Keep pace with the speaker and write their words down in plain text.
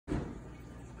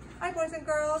Hi boys and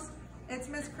girls, it's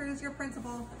Miss Cruz, your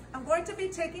principal. I'm going to be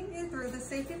taking you through the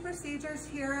safety procedures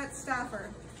here at Stafford.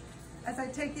 As I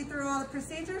take you through all the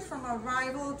procedures from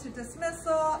arrival to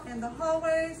dismissal in the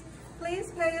hallways,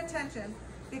 please pay attention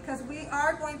because we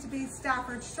are going to be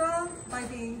Stafford strong by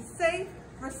being safe,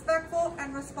 respectful,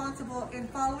 and responsible in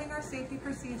following our safety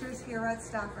procedures here at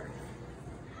Stafford.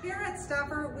 Here at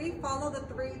Stafford, we follow the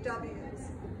 3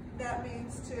 W's. That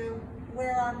means to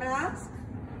wear our mask,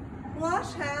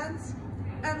 wash hands,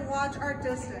 and watch our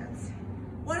distance.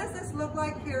 What does this look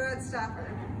like here at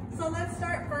Stafford? So let's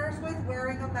start first with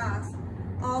wearing a mask.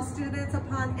 All students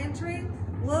upon entering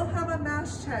will have a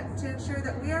mask check to ensure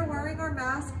that we are wearing our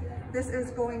mask. This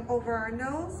is going over our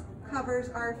nose, covers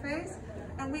our face,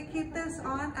 and we keep this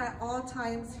on at all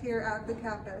times here at the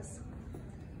campus.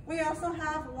 We also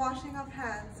have washing of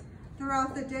hands.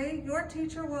 Throughout the day, your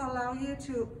teacher will allow you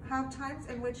to have times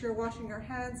in which you're washing your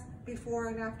hands before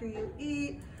and after you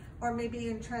eat, or maybe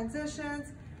in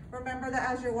transitions. Remember that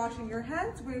as you're washing your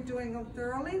hands, we're doing them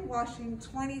thoroughly, washing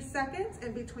 20 seconds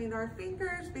in between our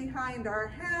fingers, behind our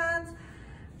hands,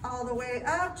 all the way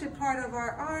up to part of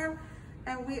our arm.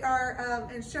 And we are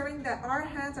ensuring that our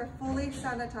hands are fully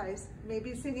sanitized.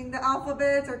 Maybe singing the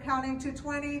alphabets or counting to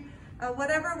 20,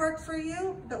 whatever works for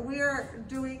you, but we are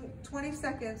doing 20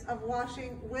 seconds of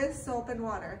washing with soap and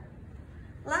water.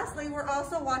 Lastly, we're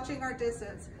also watching our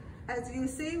distance. As you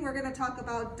see, we're going to talk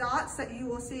about dots that you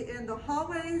will see in the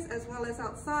hallways as well as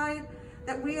outside,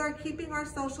 that we are keeping our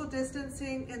social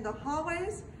distancing in the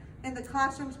hallways. In the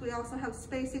classrooms, we also have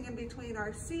spacing in between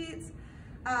our seats,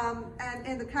 and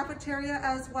in the cafeteria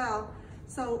as well.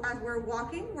 So as we're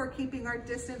walking, we're keeping our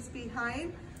distance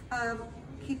behind,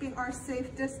 keeping our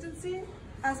safe distancing,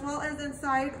 as well as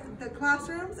inside the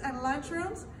classrooms and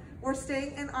lunchrooms. We're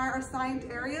staying in our assigned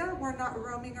area. We're not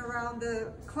roaming around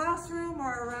the classroom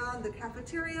or around the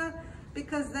cafeteria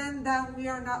because then we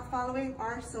are not following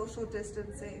our social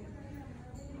distancing.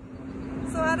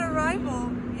 So at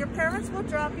arrival, your parents will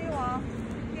drop you off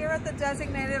here at the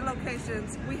designated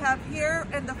locations. We have here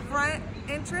in the front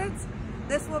entrance,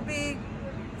 this will be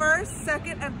 1st,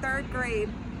 2nd, and 3rd grade.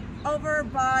 Over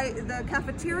by the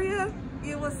cafeteria,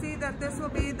 you will see that this will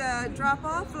be the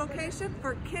drop-off location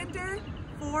for kinder,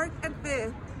 4th, and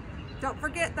 5th. Don't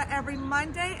forget that every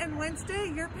Monday and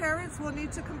Wednesday, your parents will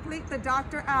need to complete the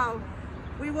Dr. Al.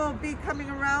 We will be coming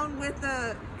around with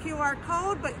the QR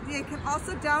code, but you can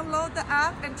also download the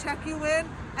app and check you in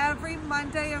every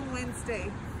Monday and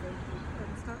Wednesday.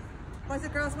 Boys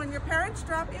and girls, when your parents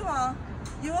drop you off,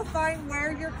 you will find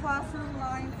where your classroom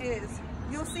line is.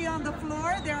 You'll see on the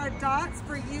floor there are dots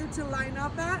for you to line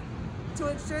up at to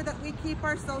ensure that we keep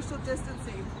our social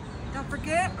distancing. Don't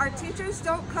forget, our teachers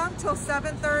don't come till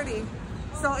 7:30.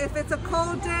 So if it's a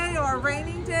cold day or a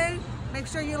raining day, make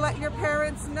sure you let your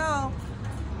parents know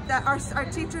that our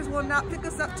teachers will not pick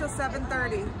us up till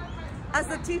 7:30. As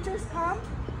the teachers come,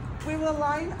 we will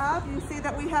line up. You see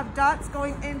that we have dots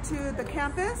going into the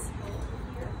campus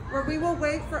where we will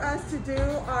wait for us to do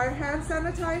our hand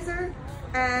sanitizer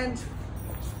and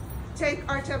take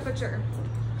our temperature.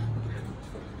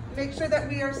 Make sure that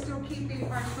we are still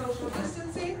keeping our social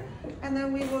distancing, and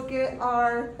then we will get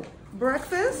our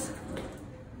breakfast.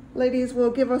 Ladies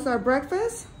will give us our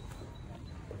breakfast,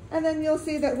 and then you'll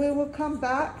see that we will come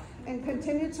back and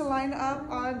continue to line up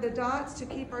on the dots to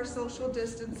keep our social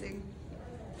distancing.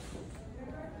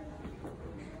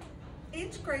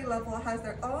 Each grade level has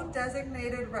their own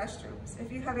designated restrooms.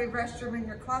 If you have a restroom in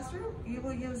your classroom, you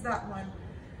will use that one.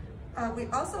 We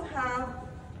also have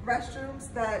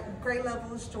restrooms that grade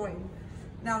levels join.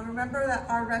 Now remember that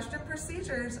our restroom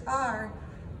procedures are,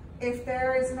 if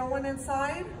there is no one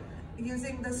inside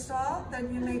using the stall,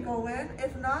 then you may go in.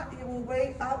 If not, you will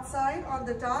wait outside on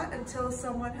the dot until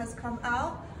someone has come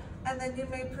out, and then you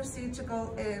may proceed to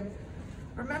go in.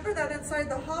 Remember that inside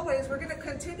the hallways, we're going to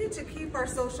continue to keep our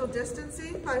social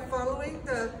distancing by following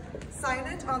the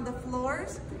signage on the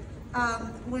floors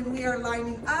when we are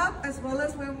lining up, as well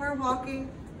as when we're walking.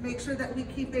 Make sure that we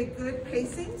keep a good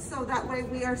pacing so that way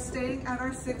we are staying at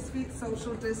our 6 feet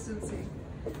social distancing.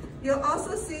 You'll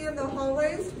also see in the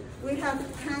hallways, we have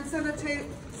hand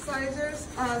sanitizers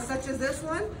such as this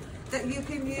one that you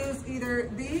can use, either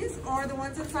these or the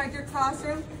ones inside your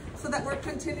classroom, so that we're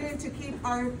continuing to keep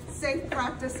our safe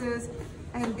practices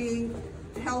and being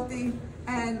healthy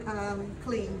and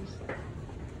clean.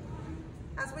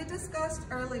 As we discussed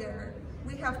earlier,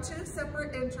 we have 2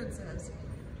 separate entrances.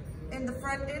 In the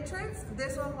front entrance,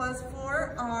 this one was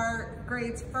for our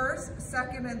grades 1st,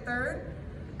 2nd, and 3rd.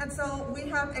 And so we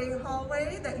have a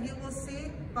hallway that you will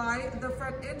see by the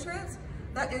front entrance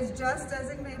that is just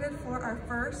designated for our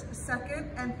first, second,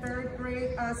 and third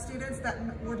grade students that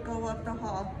would go up the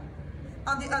hall.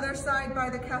 On the other side by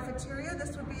the cafeteria,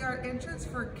 this would be our entrance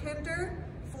for kinder,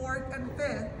 fourth, and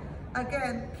fifth.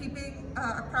 Again, keeping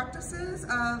our practices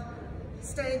of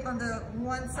staying on the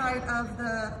one side of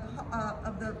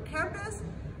the campus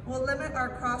will limit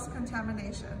our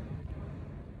cross-contamination.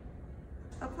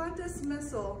 Upon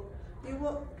dismissal, you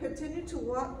will continue to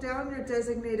walk down your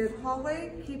designated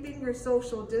hallway, keeping your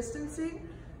social distancing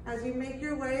as you make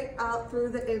your way out through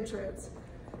the entrance.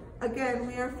 Again,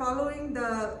 we are following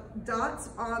the dots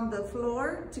on the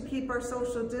floor to keep our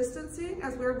social distancing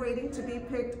as we're waiting to be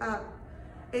picked up.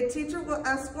 A teacher will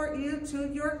escort you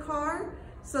to your car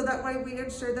so that way we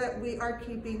ensure that we are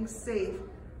keeping safe.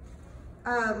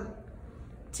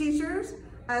 Teachers,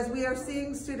 as we are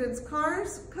seeing students'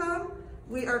 cars come,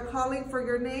 we are calling for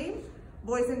your name.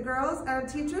 Boys and girls and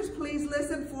teachers, please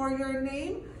listen for your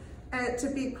name to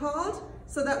be called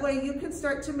so that way you can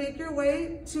start to make your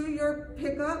way to your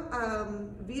pickup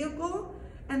vehicle,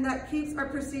 and that keeps our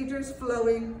procedures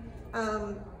flowing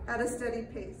at a steady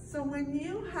pace. So when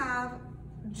you have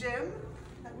gym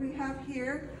that we have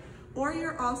here, or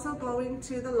you're also going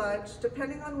to the lunch,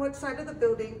 depending on which side of the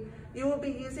building, you will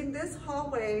be using this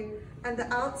hallway and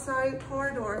the outside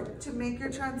corridor to make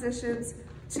your transitions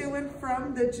to and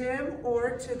from the gym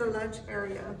or to the lunch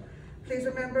area. Please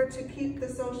remember to keep the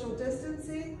social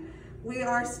distancing. We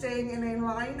are staying in a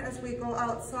line as we go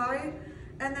outside,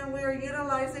 and then we are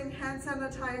utilizing hand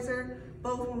sanitizer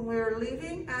both when we're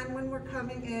leaving and when we're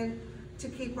coming in to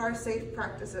keep our safe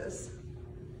practices.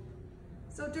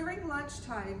 So during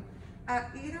lunchtime,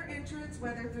 at either entrance,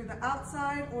 whether through the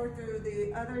outside or through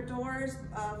the other doors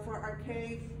for our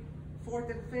K,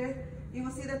 4th and 5th, you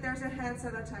will see that there's a hand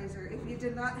sanitizer. If you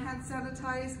did not hand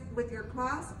sanitize with your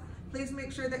class, please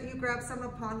make sure that you grab some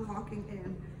upon walking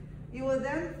in. You will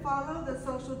then follow the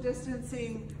social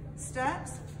distancing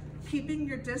steps, keeping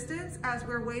your distance as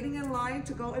we're waiting in line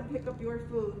to go and pick up your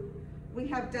food. We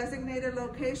have designated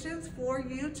locations for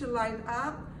you to line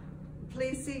up.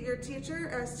 Please see your teacher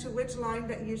as to which line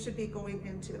that you should be going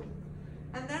into.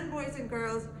 And then, boys and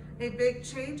girls, a big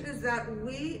change is that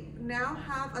we now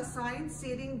have assigned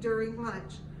seating during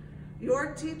lunch.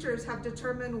 Your teachers have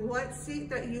determined what seat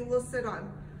that you will sit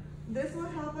on. This will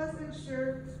help us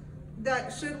ensure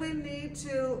that should we need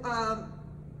to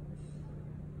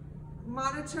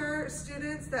monitor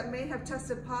students that may have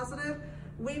tested positive,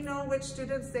 we know which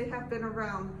students they have been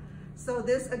around. So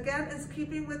this again is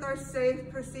keeping with our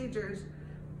safe procedures.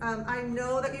 I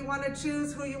know that you want to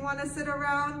choose who you want to sit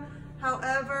around.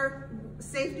 However,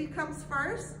 safety comes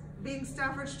first. Being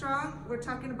Stafford Strong, we're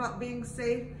talking about being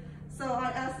safe. So I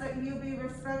ask that you be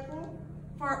respectful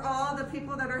for all the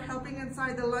people that are helping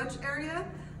inside the lunch area.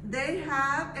 They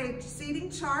have a seating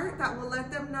chart that will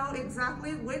let them know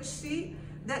exactly which seat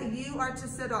that you are to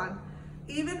sit on.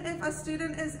 Even if a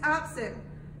student is absent,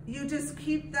 you just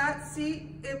keep that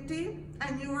seat empty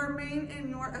and you remain in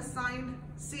your assigned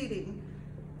seating.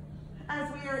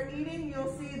 As we are eating,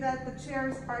 you'll see that the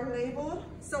chairs are labeled,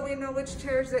 so we know which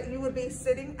chairs that you would be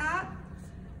sitting at.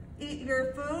 Eat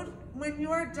your food. When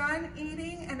you're done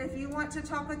eating, and if you want to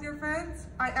talk with your friends,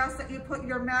 I ask that you put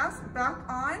your mask back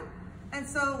on. And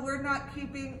so we're not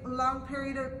keeping a long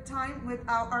period of time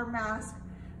without our mask,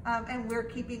 and we're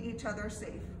keeping each other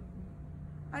safe.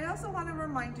 I also want to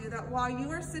remind you that while you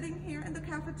are sitting here in the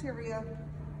cafeteria,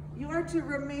 you are to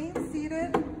remain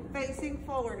seated facing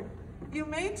forward. You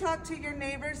may talk to your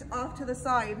neighbors off to the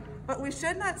side, but we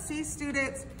should not see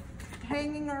students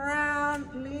hanging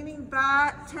around, leaning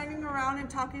back, turning around and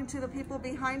talking to the people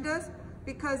behind us,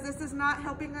 because this is not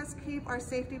helping us keep our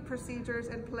safety procedures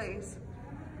in place.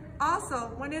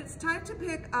 Also, when it's time to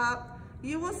pick up,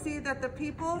 you will see that the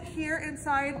people here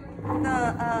inside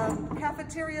the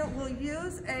cafeteria will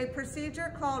use a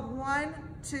procedure called 1,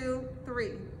 2,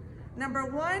 3. Number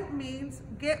 1 means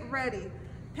get ready.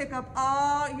 Pick up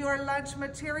all your lunch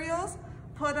materials,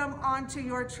 put them onto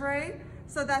your tray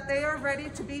so that they are ready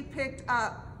to be picked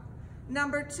up.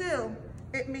 Number 2,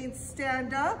 it means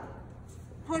stand up,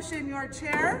 push in your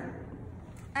chair,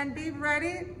 and be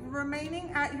ready,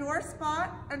 remaining at your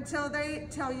spot until they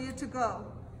tell you to go.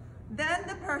 Then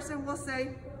the person will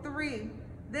say 3.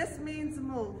 This means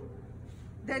move.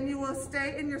 Then you will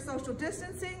stay in your social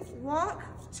distancing,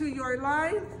 walk to your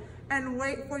line, and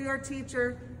wait for your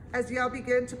teacher as y'all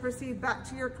begin to proceed back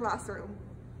to your classroom.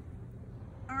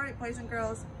 All right, boys and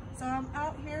girls, so I'm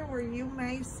out here where you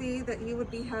may see that you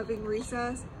would be having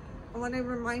recess. I want to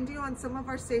remind you on some of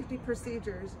our safety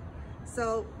procedures.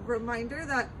 So reminder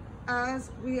that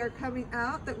as we are coming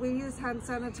out, that we use hand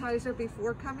sanitizer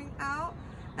before coming out,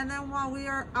 And then while we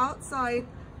are outside,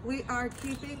 we are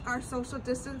keeping our social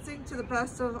distancing to the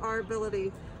best of our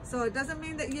ability. So it doesn't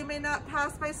mean that you may not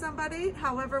pass by somebody.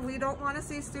 However, we don't want to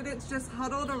see students just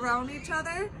huddled around each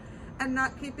other and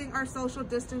not keeping our social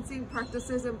distancing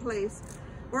practices in place.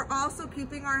 We're also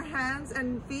keeping our hands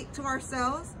and feet to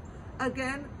ourselves.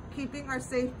 Again, keeping our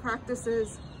safe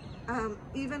practices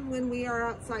even when we are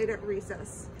outside at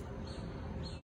recess.